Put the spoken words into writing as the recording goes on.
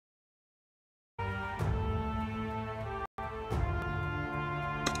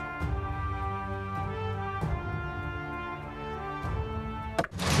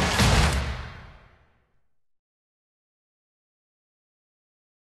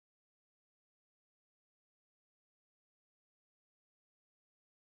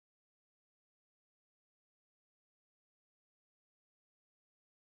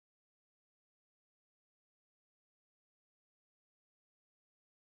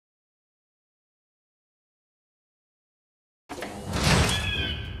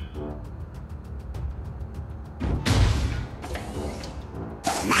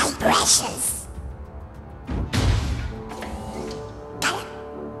ashes.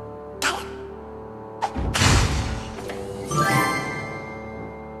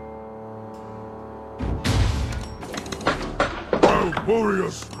 Oh,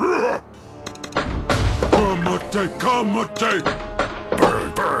 warriors! Kamate, kamate!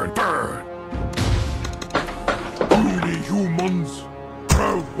 Burn, burn, burn! Puny humans!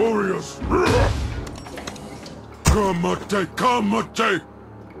 Proud warriors! Kamate, kamate!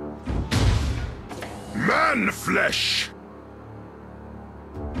 Man flesh!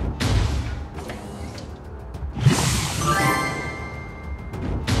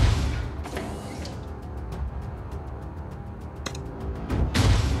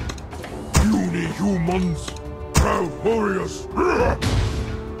 Puny humans! Proud warriors!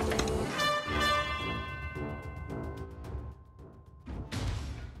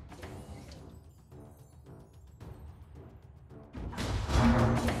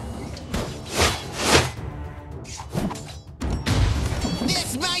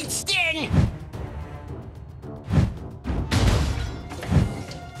 This might sting!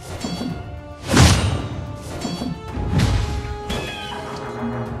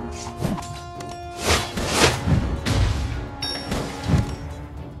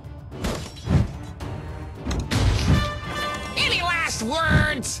 Any last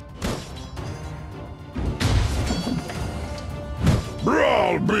words?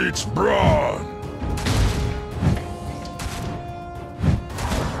 Brawl beats brawn!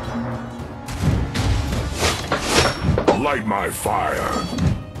 Light my fire!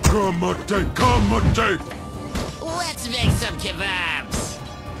 Kamate, kamate! Let's make some kebabs!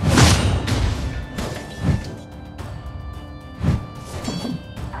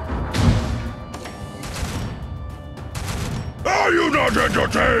 Are you not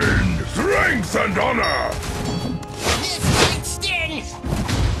entertained? Strength and honor! This might sting!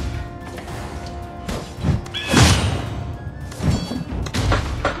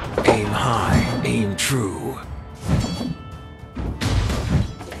 Aim high, aim true.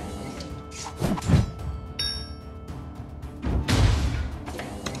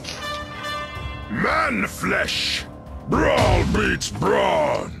 Man flesh! Brawl beats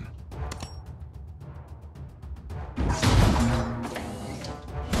brawn!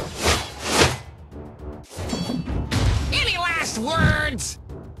 Any last words?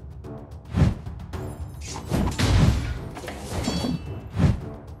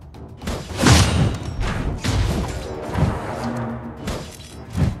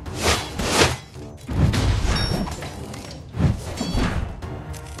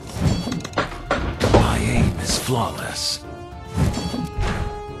 My aim is flawless.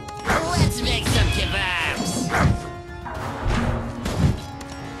 Let's make some kebabs!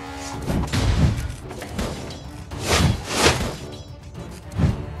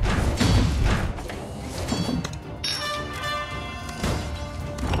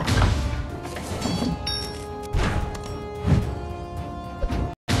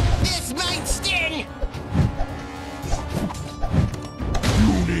 This might sting!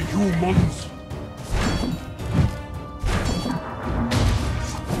 Puny humans!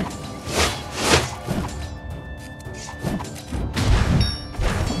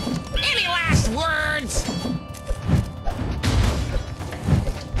 Any last words?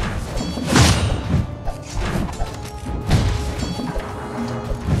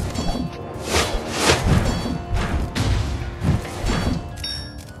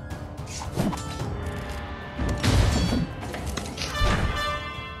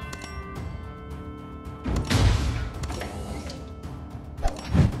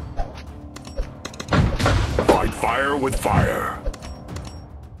 Fight fire with fire!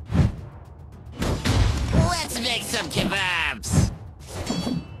 Let's make some kebabs!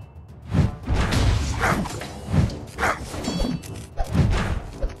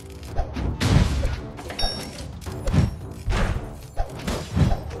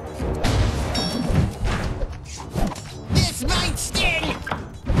 This might sting!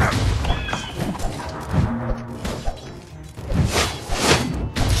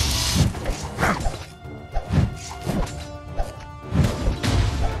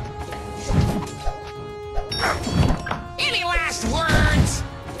 Any last words?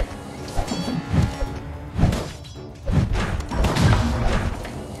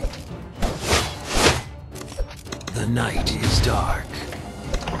 The night is dark.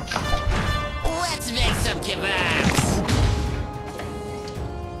 Let's make some kebabs!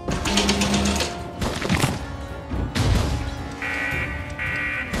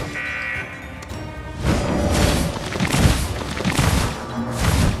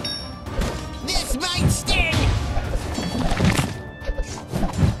 This might sting!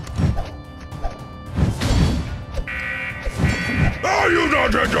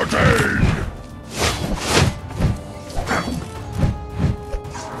 entertained?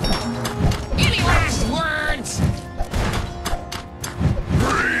 Any last words?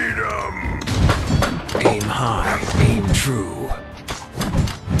 Freedom! Aim high, aim true.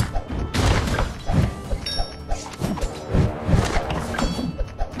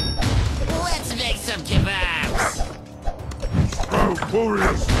 Let's make some kebabs.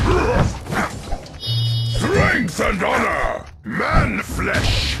 Warriors! Strength and honor! Man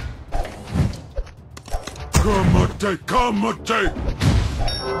flesh! Kamate, kamate!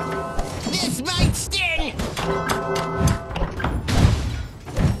 This might sting.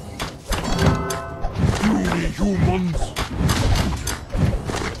 Puny humans!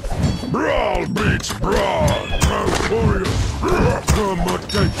 Brawl beats brawl! Warriors!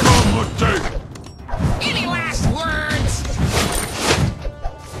 Kamate, kamate! Any last words?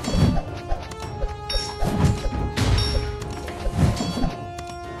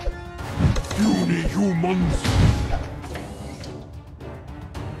 Puny humans!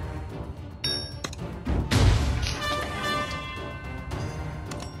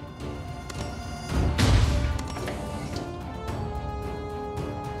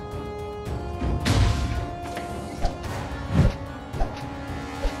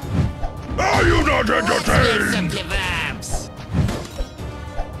 Are you not Let's make some entertained? kebabs.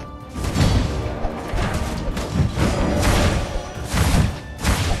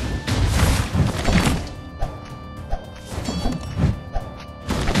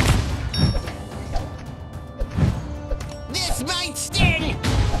 This might sting.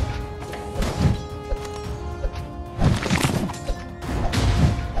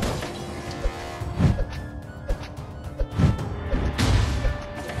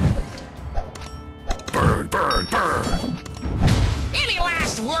 Burn, burn, burn! Any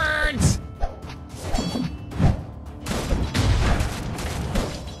last words?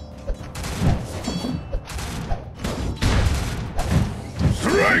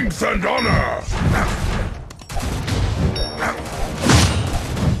 Strength and honor!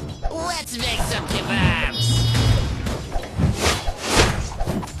 Let's make some kebabs.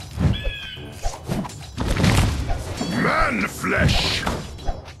 Man flesh!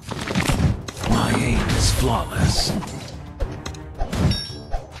 My aim is flawless.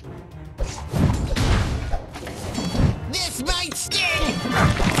 This might sting.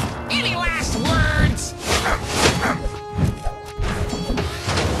 Any last words?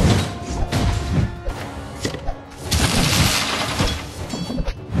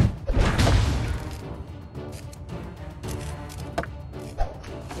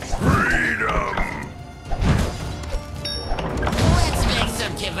 Freedom! Let's make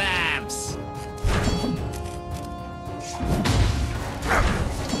some kebabs.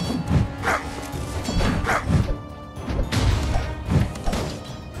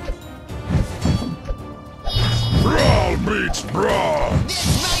 Brawl beats brawl!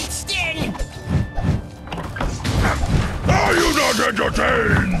 This might sting. Are you not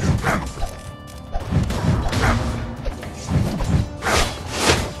entertained?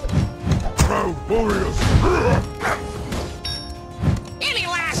 Proud warriors! Any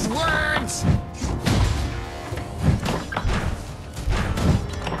last words?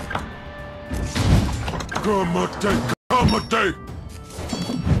 Kamate, kamate!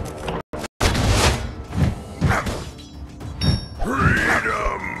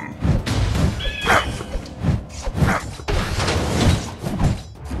 Freedom!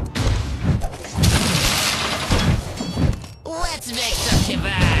 Let's make some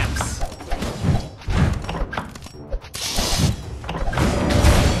kebabs.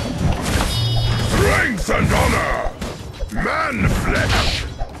 Strength and honor! Man flesh!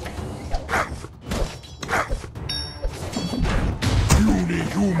 Puny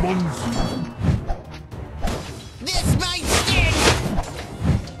humans! This might sting.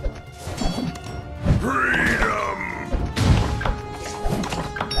 Freedom!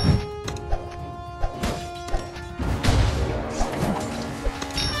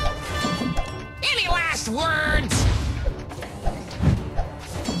 Any last words?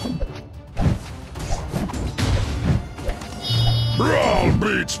 Brawl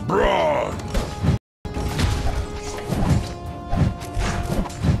beats brawl!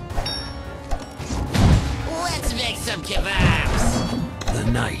 Let's make some kebabs.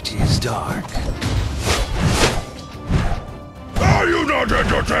 The night is dark. Are you not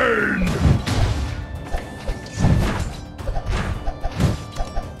entertained?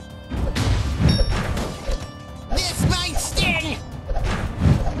 This might sting.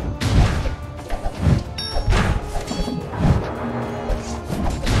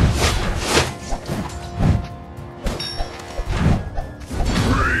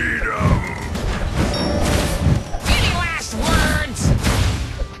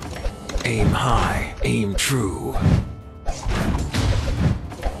 Aim high, aim true.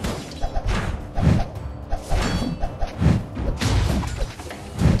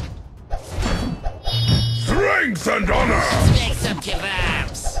 Strength and honor! Let's make some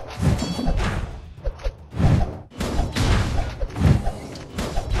kebabs.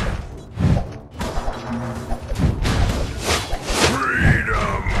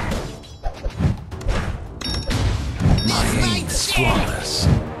 Freedom! My This aim might is sting. flawless.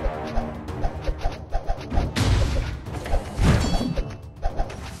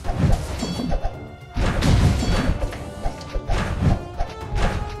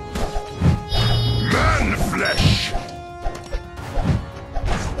 Man flesh!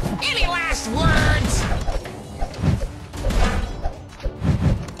 Any last words?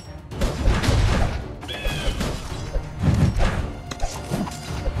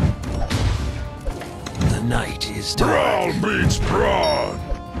 The night is dark. Brawl beats brawn!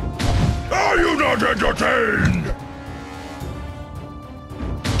 Are you not entertained?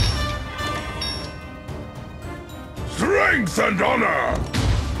 Strength and honor!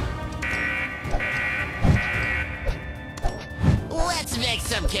 Let's make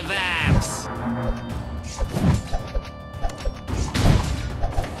some kebabs.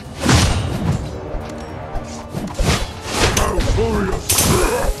 How furious!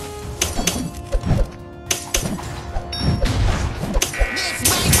 This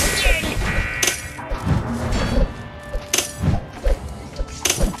might sting.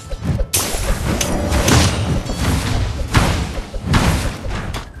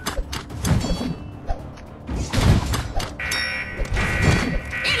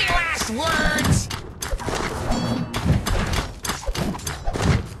 Any last words?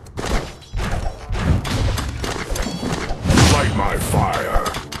 Light my fire!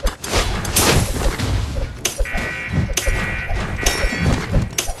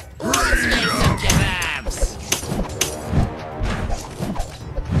 Let's make some kebabs.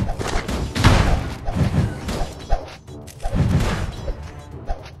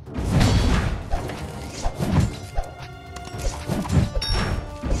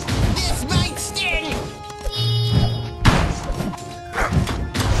 This might sting.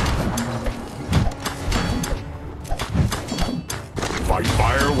 Fight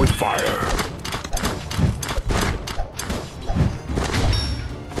fire with fire!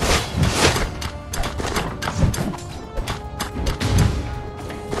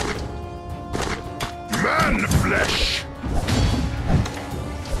 Man flesh!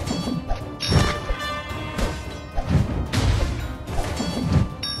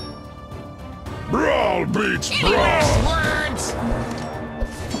 Brawl beats Any brawl! last words?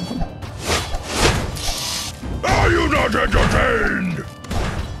 Are you not entertained?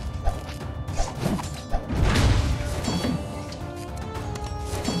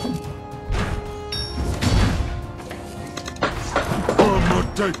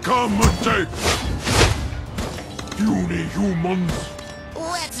 Kamate! Puny humans!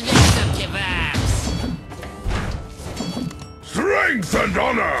 Let's make some kebabs. Strength and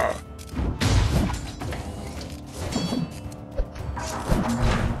honor!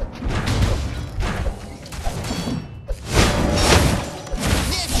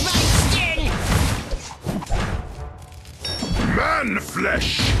 This might sting. Man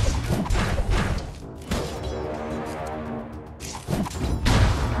flesh!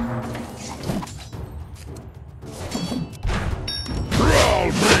 Brawl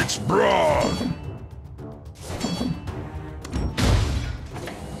beats brawl!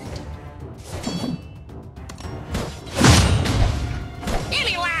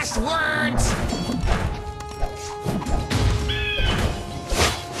 Any last words?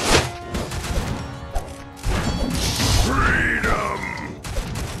 Freedom!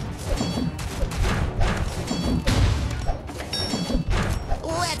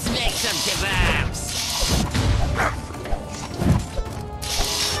 Let's make some kebabs.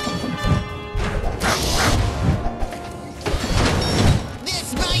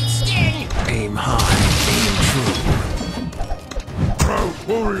 This might sting. Aim high, aim true. Proud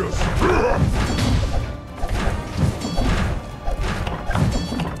warriors!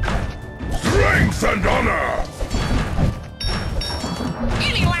 Strength and honor!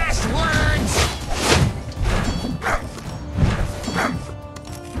 Any last words?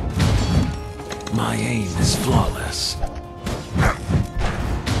 My aim is flawless.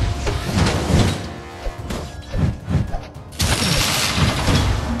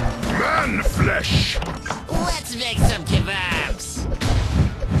 Man flesh! Let's make some kebabs.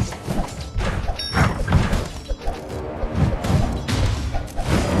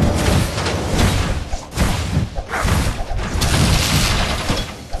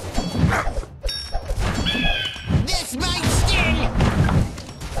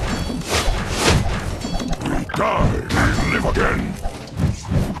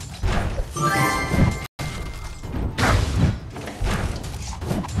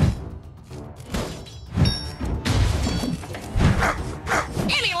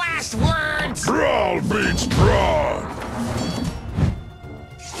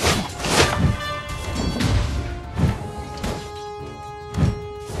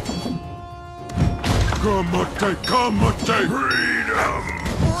 Kamate, freedom!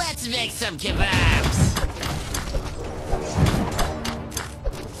 Let's make some kebabs!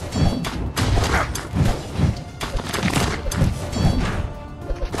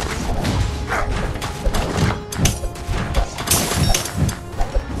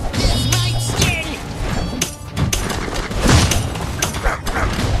 This might sting!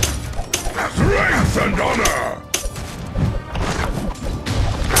 Strength and honor!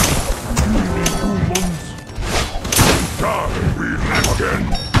 Die, we live again!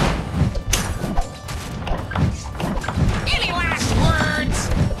 Any last words?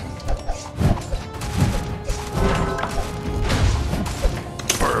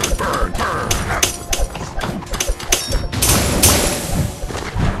 Burn, burn, burn!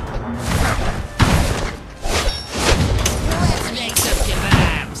 Let's make some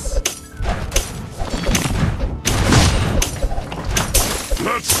kebabs!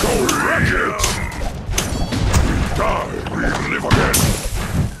 Let's go wreck it! We die, we live again!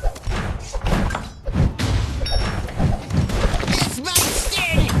 This might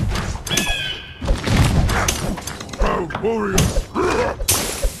sting! Proud warriors!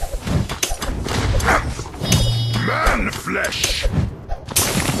 Man flesh!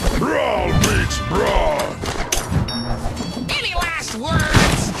 Brawl beats brawl! Any last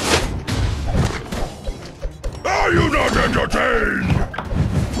words? Are you not entertained?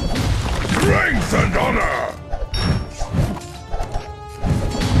 Strength and honor!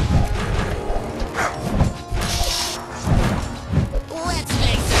 Let's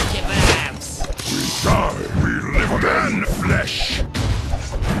make some kebabs! We die, we live again! Man flesh!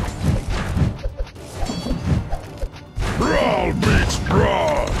 Brawl beats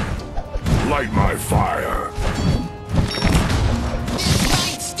brawl! Light my fire! This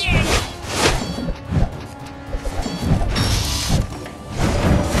might sting!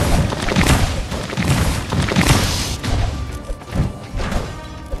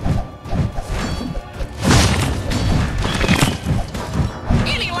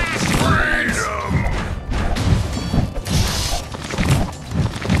 Any last words? Freedom!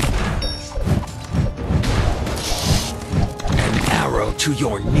 An arrow to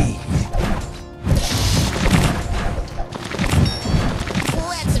your knee.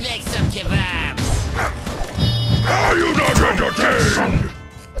 Let's make some kebabs! Are you not entertained?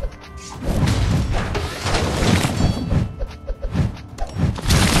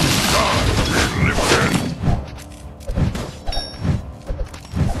 Die, we live again!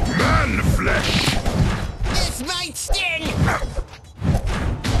 Man flesh! This might sting!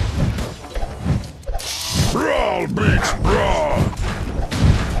 Brawl beats brawl!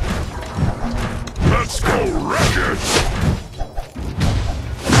 Let's go wreck it!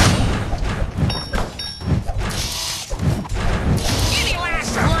 Any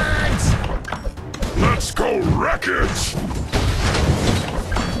last words? Let's go wreck it!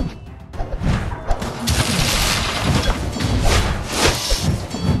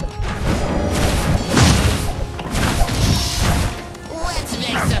 Let's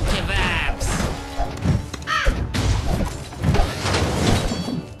make some kebabs!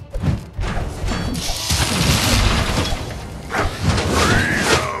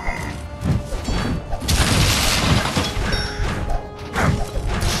 Freedom!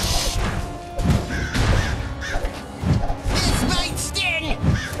 This might sting!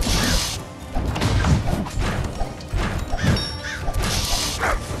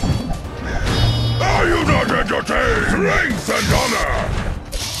 Are you not entertained? Strength and honor!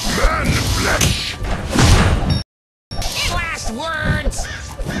 Man flesh! Any last words?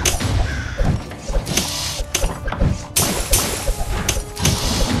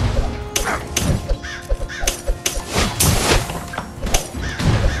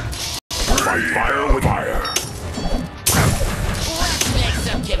 Fight fire with fire! Let's make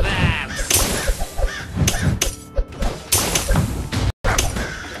some kebabs!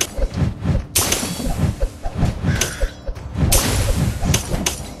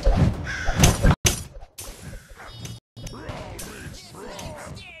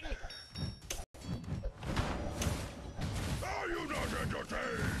 Are you not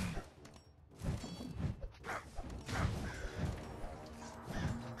entertained?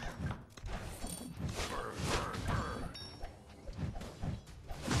 Burn, burn, burn!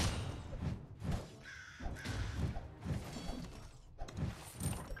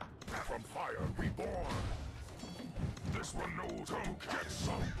 From fire reborn! This one knows who gets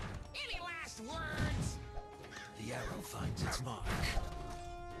some! Any last words? The arrow finds its mark.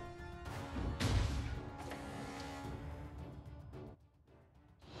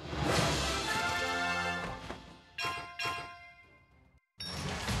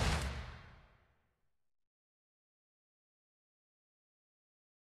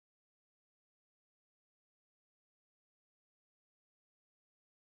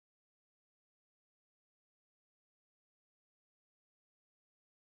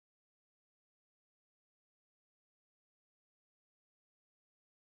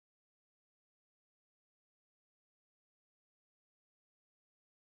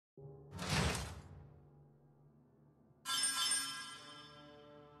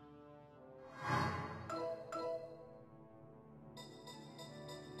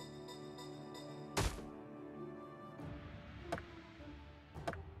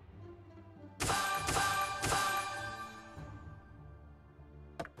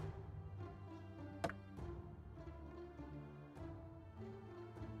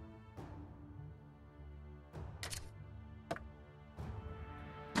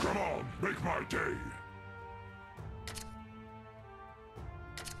 Come on, make my day.